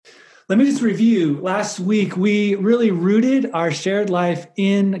Let me just review. Last week, we really rooted our shared life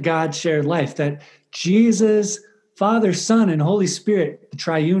in God's shared life, that Jesus, Father, Son, and Holy Spirit, the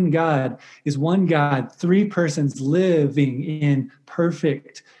triune God, is one God, three persons living in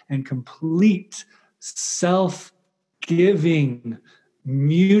perfect and complete self-giving,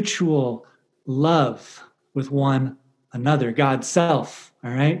 mutual love with one another, God's self,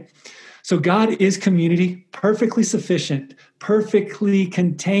 all right? So God is community, perfectly sufficient, perfectly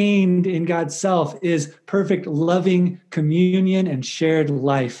contained in God's self is perfect loving communion and shared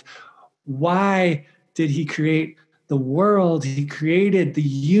life. Why did he create the world? He created the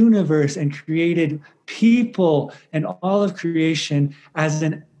universe and created people and all of creation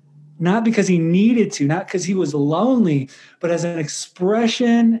not because he needed to, not because he was lonely, but as an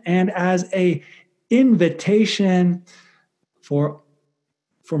expression and as a invitation for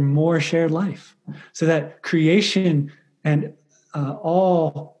more shared life, so that creation and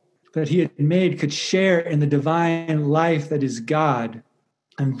all that he had made could share in the divine life that is God.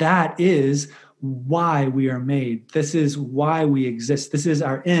 And that is why we are made. This is why we exist. This is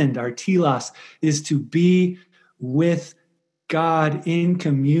our end. Our telos is to be with God, in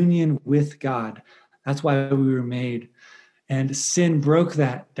communion with God. That's why we were made. And sin broke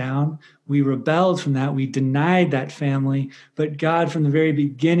that down. We rebelled from that. We denied that family. But God, from the very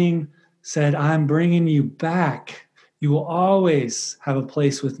beginning, said, I'm bringing you back. You will always have a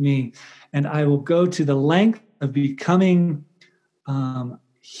place with me. And I will go to the length of becoming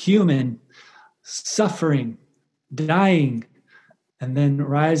human, suffering, dying, and then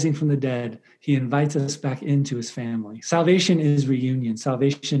rising from the dead. He invites us back into his family. Salvation is reunion.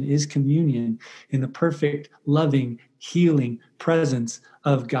 Salvation is communion in the perfect, loving, healing presence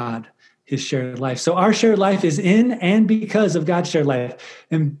of God, his shared life. So our shared life is in and because of God's shared life.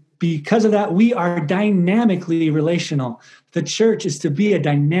 And because of that, we are dynamically relational. The church is to be a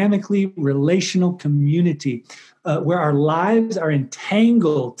dynamically relational community where our lives are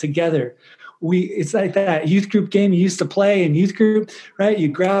entangled together. It's like that youth group game you used to play in youth group, right? You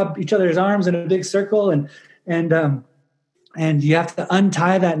grab each other's arms in a big circle and you have to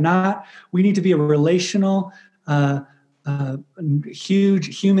untie that knot. We need to be a relational,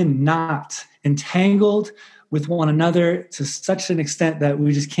 huge human knot, entangled with one another to such an extent that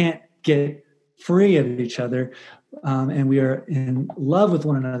we just can't get free of each other. And we are in love with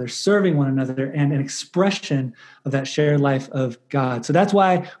one another, serving one another, and an expression of that shared life of God. So that's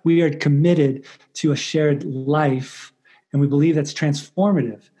why we are committed to a shared life, and we believe that's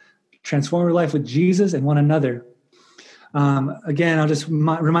transformative life with Jesus and one another. Again, I'll just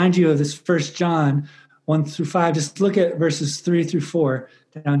remind you of this 1 John 1-5. Just look at verses 3-4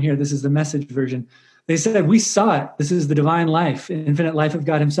 down here. This is the Message version. They said, we saw it. This is the divine life, infinite life of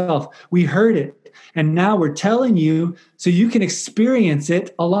God himself. We heard it. And now we're telling you so you can experience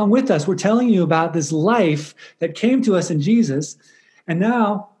it along with us. We're telling you about this life that came to us in Jesus. And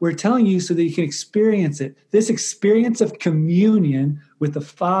now we're telling you so that you can experience it. This experience of communion with the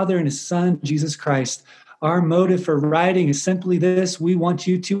Father and his Son, Jesus Christ. Our motive for writing is simply this. We want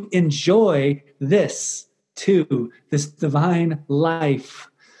you to enjoy this too, this divine life.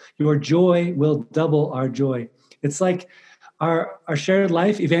 Your joy will double our joy. It's like our shared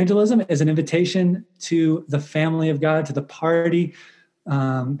life. Evangelism is an invitation to the family of God, to the party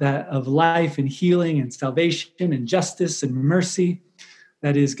that of life and healing and salvation and justice and mercy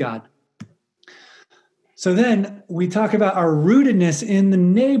that is God. So then we talk about our rootedness in the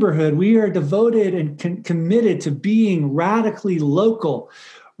neighborhood. We are devoted and committed to being radically local,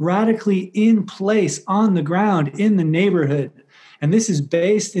 radically in place, on the ground, in the neighborhood. And this is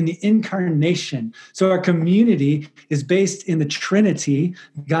based in the incarnation. So our community is based in the Trinity,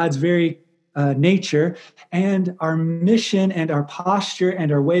 God's very nature, and our mission and our posture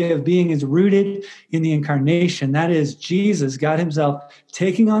and our way of being is rooted in the incarnation. That is Jesus, God himself,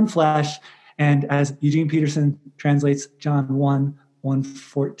 taking on flesh. And as Eugene Peterson translates John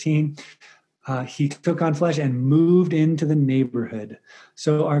 1:14, he took on flesh and moved into the neighborhood.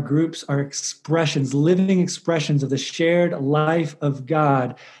 So our groups are expressions, living expressions of the shared life of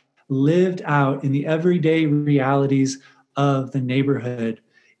God lived out in the everyday realities of the neighborhood,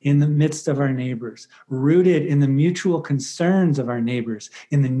 in the midst of our neighbors, rooted in the mutual concerns of our neighbors,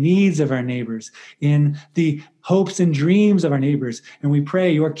 in the needs of our neighbors, in the hopes and dreams of our neighbors. And we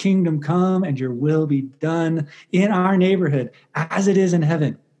pray, your kingdom come and your will be done in our neighborhood as it is in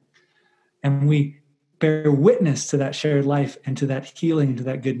heaven. And we bear witness to that shared life and to that healing and to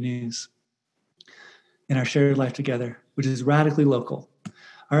that good news in our shared life together, which is radically local.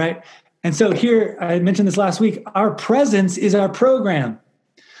 All right. And so here, I mentioned this last week, our presence is our program.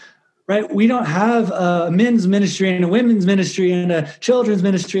 right? We don't have a men's ministry and a women's ministry and a children's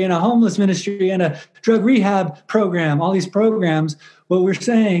ministry and a homeless ministry and a drug rehab program, all these programs. What we're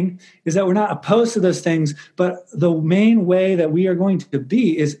saying is that we're not opposed to those things, but the main way that we are going to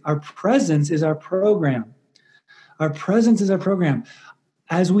be is our presence is our program. Our presence is our program.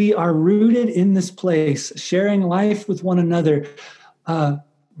 As we are rooted in this place, sharing life with one another,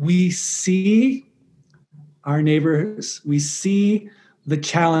 we see our neighbors, we see the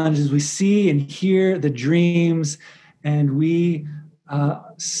challenges, we see and hear the dreams, and we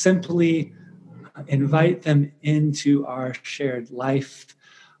simply invite them into our shared life.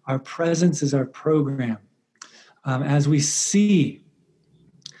 Our presence is our program. As we see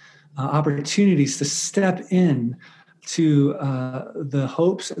opportunities to step in to the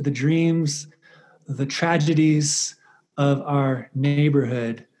hopes, the dreams, the tragedies of our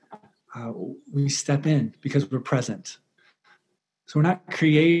neighborhood, we step in because we're present. So we're not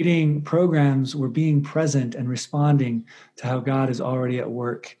creating programs, we're being present and responding to how God is already at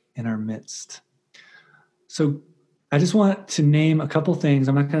work in our midst. So I just want to name a couple things.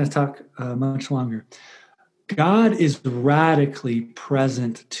 I'm not going to talk much longer. God is radically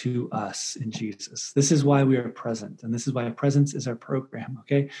present to us in Jesus. This is why we are present, and this is why presence is our program,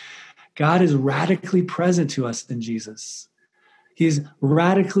 okay? God is radically present to us in Jesus. He's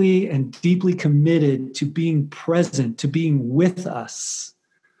radically and deeply committed to being present, to being with us.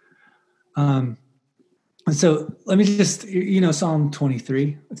 And so let me just, Psalm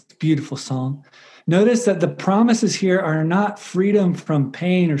 23, it's a beautiful psalm. Notice that the promises here are not freedom from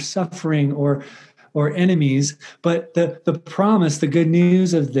pain or suffering or enemies, but the promise, the good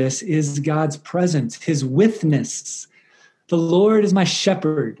news of this is God's presence, his withness. The Lord is my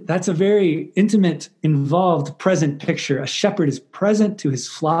shepherd. That's a very intimate, involved, present picture. A shepherd is present to his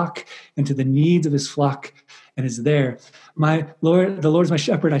flock and to the needs of his flock and is there. The Lord is my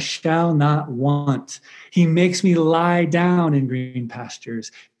shepherd, I shall not want. He makes me lie down in green pastures.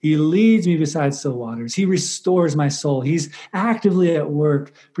 He leads me beside still waters. He restores my soul. He's actively at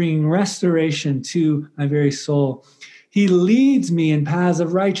work, bringing restoration to my very soul. He leads me in paths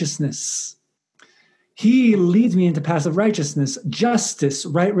of righteousness. He leads me into paths of righteousness, justice,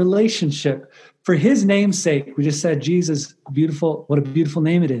 right relationship. For his name's sake, we just said, Jesus, beautiful, what a beautiful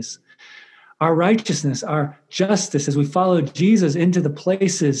name it is. Our righteousness, our justice, as we follow Jesus into the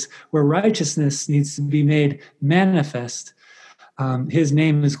places where righteousness needs to be made manifest, his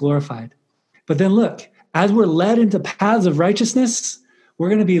name is glorified. But then look, as we're led into paths of righteousness, we're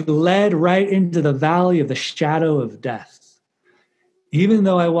going to be led right into the valley of the shadow of death. Even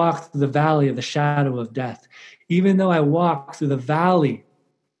though I walk through the valley of the shadow of death, even though I walk through the valley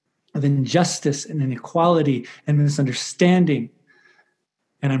of injustice and inequality and misunderstanding,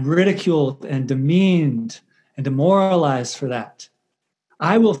 and I'm ridiculed and demeaned and demoralized for that,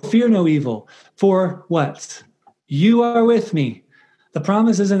 I will fear no evil. For what? You are with me. The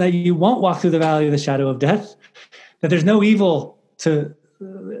promise isn't that you won't walk through the valley of the shadow of death, that there's no evil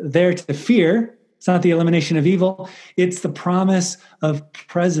there to fear. It's not the elimination of evil. It's the promise of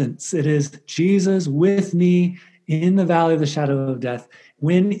presence. It is Jesus with me in the valley of the shadow of death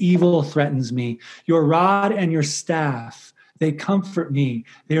when evil threatens me. Your rod and your staff, they comfort me.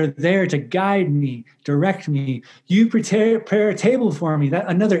 They are there to guide me, direct me. You prepare a table for me. That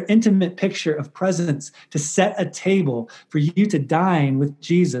another intimate picture of presence, to set a table for you to dine with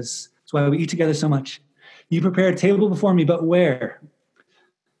Jesus. That's why we eat together so much. You prepare a table before me, but where?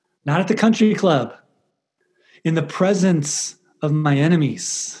 Not at the country club, in the presence of my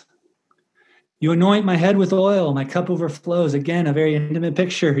enemies. You anoint my head with oil, my cup overflows. Again, a very intimate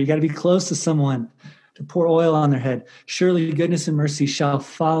picture. You got to be close to someone to pour oil on their head. Surely goodness and mercy shall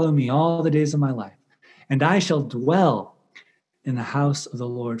follow me all the days of my life, and I shall dwell in the house of the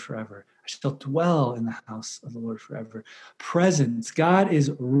Lord forever. I shall dwell in the house of the Lord forever. Presence. God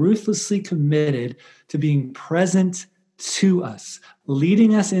is ruthlessly committed to being present to us,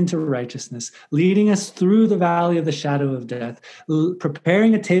 leading us into righteousness, leading us through the valley of the shadow of death,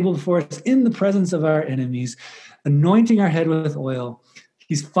 preparing a table before us in the presence of our enemies, anointing our head with oil.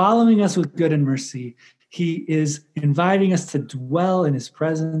 He's following us with good and mercy. He is inviting us to dwell in his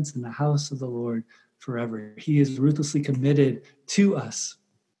presence in the house of the Lord forever. He is ruthlessly committed to us.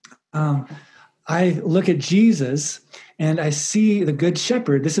 I look at Jesus and I see the Good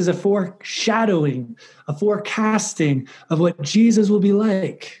Shepherd. This is a foreshadowing, a forecasting of what Jesus will be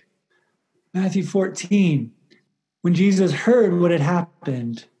like. Matthew 14, when Jesus heard what had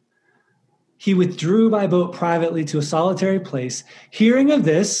happened, he withdrew by boat privately to a solitary place. Hearing of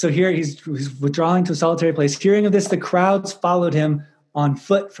this, so here he's withdrawing to a solitary place. Hearing of this, the crowds followed him on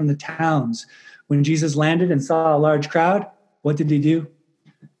foot from the towns. When Jesus landed and saw a large crowd, what did he do?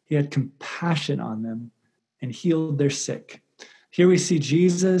 he had compassion on them and healed their sick. Here we see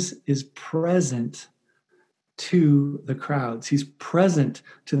Jesus is present to the crowds. He's present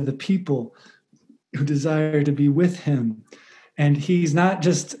to the people who desire to be with him. And he's not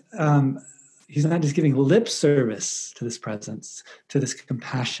just giving lip service to this presence, to this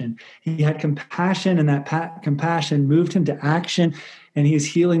compassion. He had compassion, and that compassion moved him to action, and he is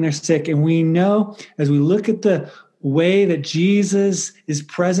healing their sick. And we know, as we look at the way that Jesus is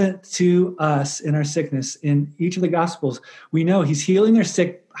present to us in our sickness in each of the Gospels, we know he's healing their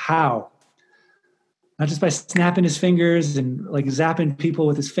sick. How? Not just by snapping his fingers and like zapping people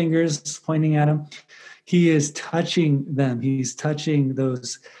with his fingers, pointing at them. He is touching them. He's touching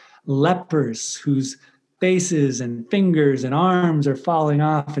those lepers whose faces and fingers and arms are falling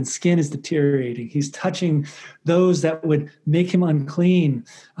off and skin is deteriorating. He's touching those that would make him unclean,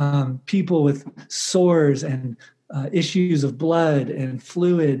 people with sores and issues of blood and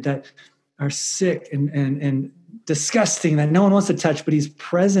fluid that are sick and disgusting that no one wants to touch, but he's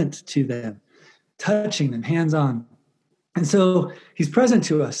present to them, touching them hands-on. And so he's present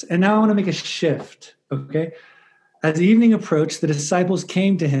to us. And now I want to make a shift, okay? As evening approached, the disciples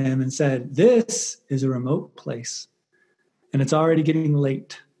came to him and said, "This is a remote place, and it's already getting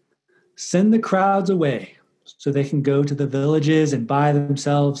late. Send the crowds away so they can go to the villages and buy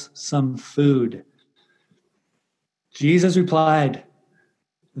themselves some food." Jesus replied,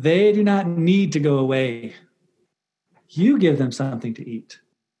 "They do not need to go away. You give them something to eat."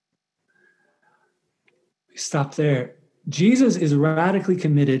 We stop there. Jesus is radically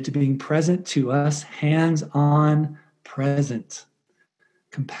committed to being present to us, hands-on present,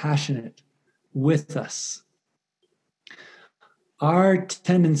 compassionate with us. Our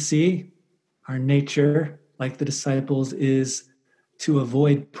tendency, our nature, like the disciples, is to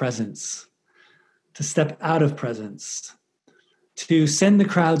avoid presence, to step out of presence, to send the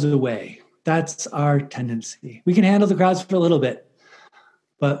crowds away. That's our tendency. We can handle the crowds for a little bit.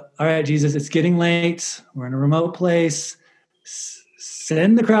 But all right, Jesus, it's getting late. We're in a remote place.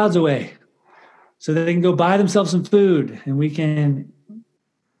 Send the crowds away so that they can go buy themselves some food and we can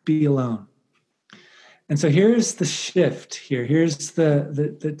be alone. And so here's the shift here. Here's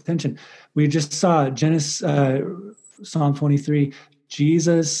the tension. We just saw Psalm 23.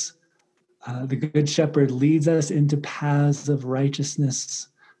 Jesus, the Good Shepherd, leads us into paths of righteousness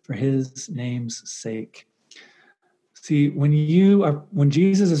for his name's sake. See, when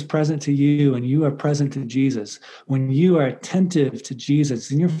Jesus is present to you and you are present to Jesus, when you are attentive to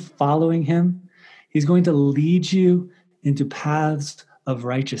Jesus and you're following him, he's going to lead you into paths of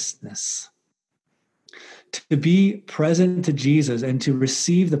righteousness. To be present to Jesus and to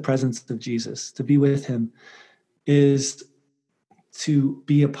receive the presence of Jesus, to be with him, is to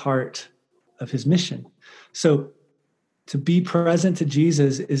be a part of his mission. So to be present to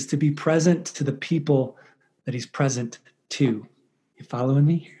Jesus is to be present to the people that he's present to. You following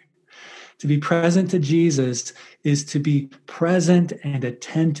me here? To be present to Jesus is to be present and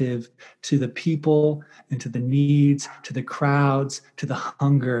attentive to the people and to the needs, to the crowds, to the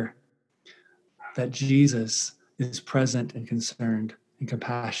hunger that Jesus is present and concerned and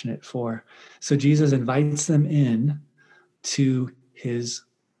compassionate for. So Jesus invites them in to his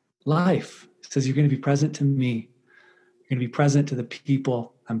life. He says, you're going to be present to me. You're going to be present to the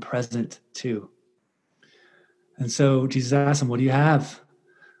people I'm present to. And so Jesus asked him, what do you have?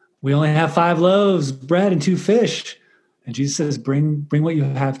 We only have 5 loaves, bread, and 2 fish. And Jesus says, bring what you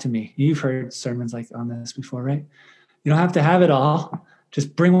have to me. You've heard sermons like on this before, right? You don't have to have it all.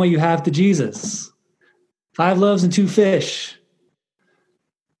 Just bring what you have to Jesus. 5 loaves and 2 fish.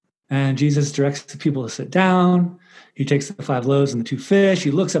 And Jesus directs the people to sit down. He takes the 5 loaves and the 2 fish. He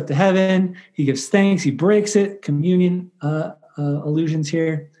looks up to heaven. He gives thanks. He breaks it. Communion allusions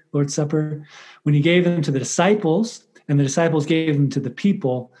here. Lord's Supper. When he gave them to the disciples, and the disciples gave them to the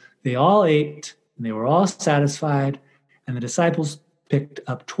people, they all ate, and they were all satisfied, and the disciples picked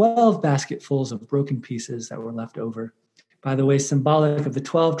up 12 basketfuls of broken pieces that were left over. By the way, symbolic of the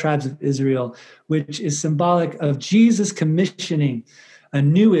 12 tribes of Israel, which is symbolic of Jesus commissioning a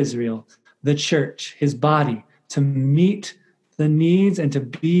new Israel, the church, his body, to meet the needs and to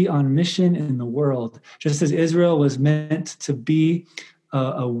be on mission in the world. Just as Israel was meant to be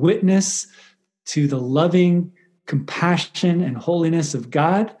a witness to the loving compassion and holiness of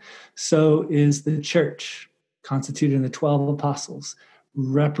God, so is the church, constituted in the 12 apostles,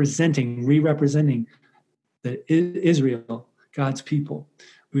 re-representing the Israel, God's people.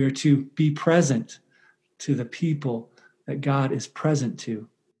 We are to be present to the people that God is present to.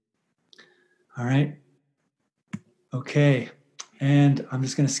 All right. Okay. And I'm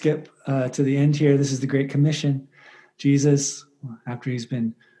just going to skip to the end here. This is the Great Commission. Jesus, after he's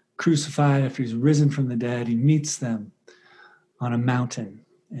been crucified, after he's risen from the dead, he meets them on a mountain,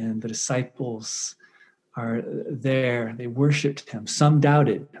 and the disciples are there. They worshiped him. Some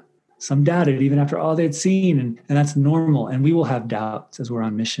doubted even after all they'd seen, and that's normal. And we will have doubts as we're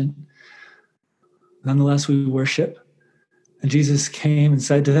on mission. Nonetheless, we worship. And Jesus came and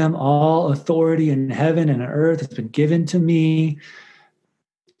said to them, all authority in heaven and on earth has been given to me.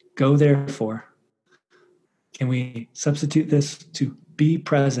 Go therefore. Can we substitute this to be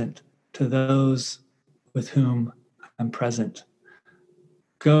present to those with whom I'm present?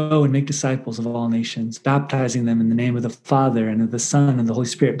 Go and make disciples of all nations, baptizing them in the name of the Father and of the Son and the Holy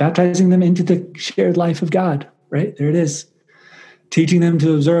Spirit, baptizing them into the shared life of God, right? There it is. Teaching them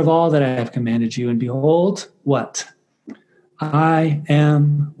to observe all that I have commanded you. And behold, what? I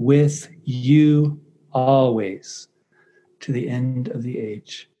am with you always to the end of the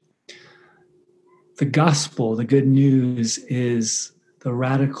age. The gospel, the good news, is the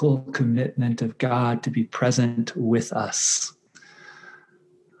radical commitment of God to be present with us.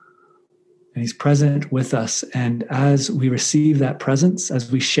 And he's present with us. And as we receive that presence,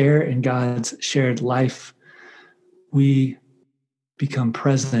 as we share in God's shared life, we become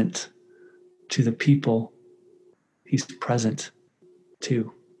present to the people he's present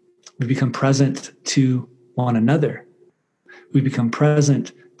to. We become present to one another. We become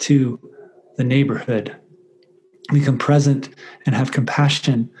present to the neighborhood. We become present and have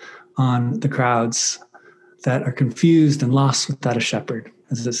compassion on the crowds that are confused and lost without a shepherd,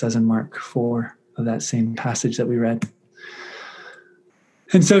 as it says in Mark 4 of that same passage that we read.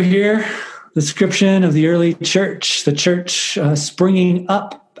 And so here, the description of the early church, the church springing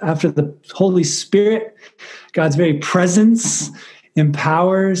up after the Holy Spirit, God's very presence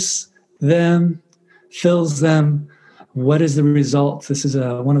empowers them, fills them. What is the result? This is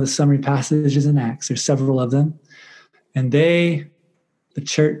one of the summary passages in Acts. There's several of them. And they, the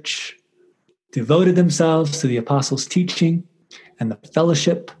church, devoted themselves to the apostles' teaching and the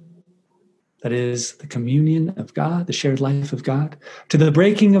fellowship, that is the communion of God, the shared life of God, to the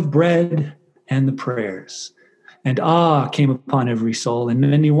breaking of bread and the prayers. And awe came upon every soul, and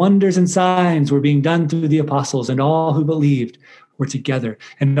many wonders and signs were being done through the apostles, and all who believed were together,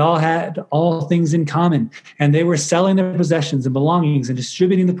 and all had all things in common. And they were selling their possessions and belongings and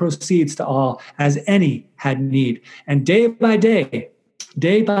distributing the proceeds to all as any had need. And day by day,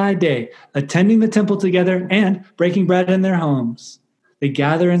 attending the temple together and breaking bread in their homes, they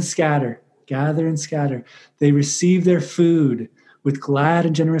gather and scatter. They receive their food with glad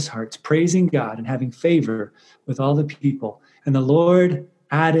and generous hearts, praising God and having favor with all the people. And the Lord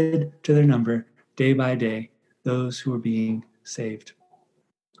added to their number day by day those who were being saved.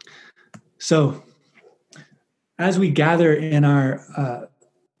 So, as we gather in our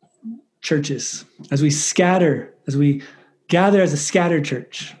churches, as we gather as a scattered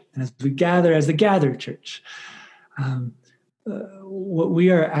church, and as we gather as the gathered church, what we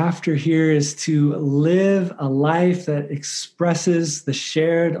are after here is to live a life that expresses the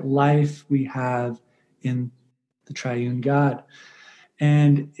shared life we have in the triune God.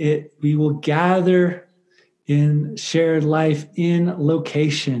 And we will gather in shared life in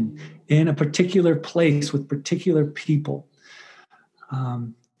location, in a particular place with particular people,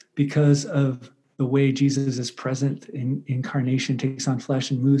 because of the way Jesus is present in incarnation, takes on flesh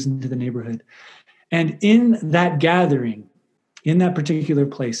and moves into the neighborhood. And in that gathering, in that particular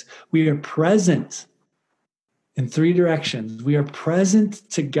place, we are present in three directions. We are present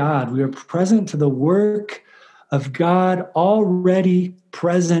to God. We are present to the work of God already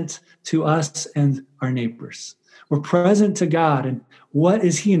present to us and our neighbors. We're present to God, and what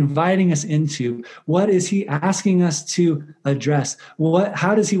is he inviting us into? What is he asking us to address?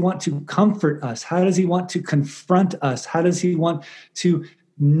 How does he want to comfort us? How does he want to confront us? How does he want to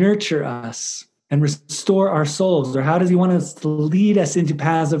nurture us and restore our souls? Or how does he want us to lead us into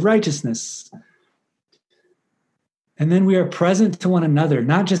paths of righteousness? And then we are present to one another,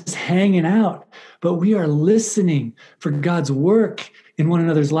 not just hanging out, but we are listening for God's work in one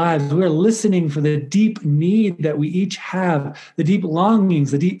another's lives. We are listening for the deep need that we each have, the deep longings,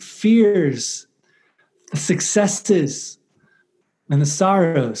 the deep fears, the successes, and the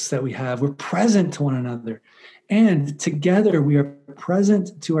sorrows that we have. We're present to one another. And together we are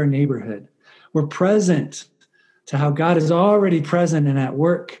present to our neighborhood. We're present to how God is already present and at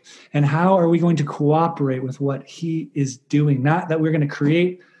work, and how are we going to cooperate with what he is doing. Not that we're going to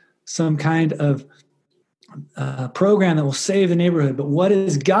create some kind of program that will save the neighborhood, but what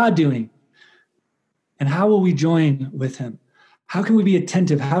is God doing? And how will we join with him? How can we be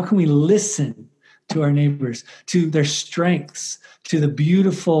attentive? How can we listen to our neighbors, to their strengths, to the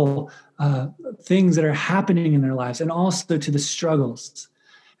beautiful things that are happening in their lives, and also to the struggles?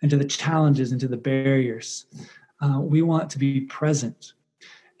 and to the challenges and to the barriers. We want to be present.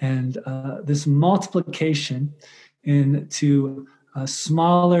 And this multiplication into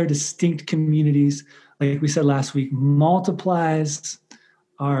smaller, distinct communities, like we said last week, multiplies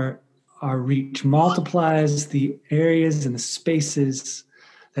our reach, multiplies the areas and the spaces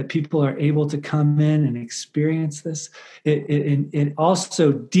that people are able to come in and experience this. It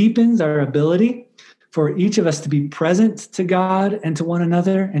also deepens our ability for each of us to be present to God and to one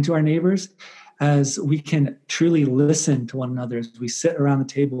another and to our neighbors, as we can truly listen to one another, as we sit around the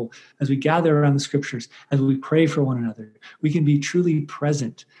table, as we gather around the scriptures, as we pray for one another. We can be truly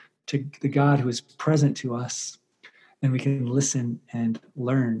present to the God who is present to us, and we can listen and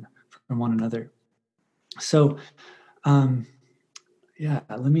learn from one another. So,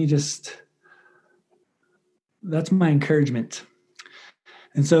 that's my encouragement.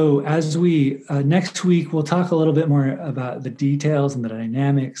 And so as we, next week, we'll talk a little bit more about the details and the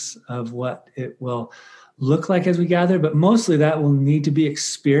dynamics of what it will look like as we gather, but mostly that will need to be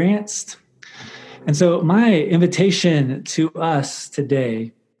experienced. And so my invitation to us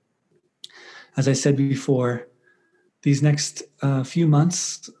today, as I said before, these next few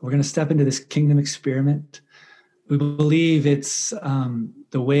months, we're going to step into this kingdom experiment. We believe it's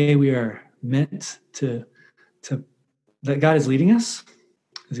the way we are meant to that God is leading us.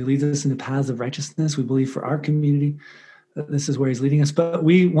 As he leads us into paths of righteousness, we believe for our community that this is where he's leading us, but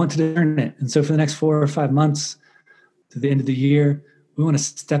we want to discern it. And so for the next 4 or 5 months to the end of the year, we want to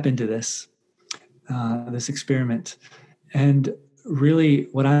step into this experiment. And really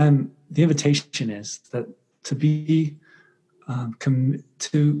the invitation is that to be,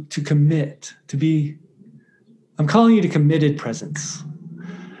 to commit, to be, I'm calling you to committed presence.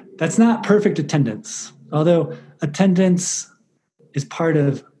 That's not perfect attendance, although attendance is part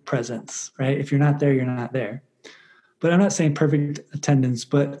of presence, right? If you're not there, you're not there. But I'm not saying perfect attendance,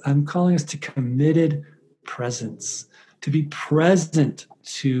 but I'm calling us to committed presence, to be present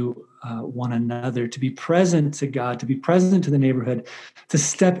to one another, to be present to God, to be present to the neighborhood, to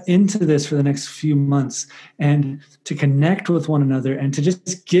step into this for the next few months and to connect with one another and to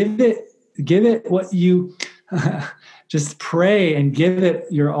just give it what you just pray and give it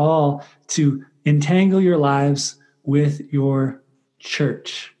your all to entangle your lives with your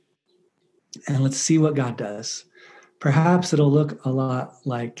church. And let's see what God does. Perhaps it'll look a lot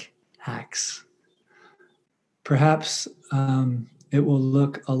like Acts. Perhaps it will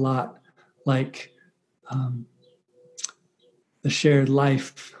look a lot like the shared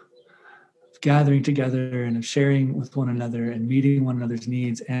life of gathering together and of sharing with one another and meeting one another's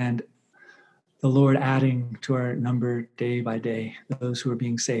needs, and the Lord adding to our number day by day, those who are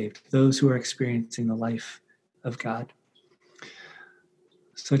being saved, those who are experiencing the life of God.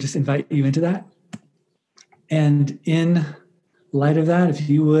 So just invite you into that. And in light of that, if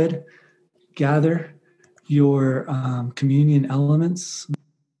you would gather your communion elements,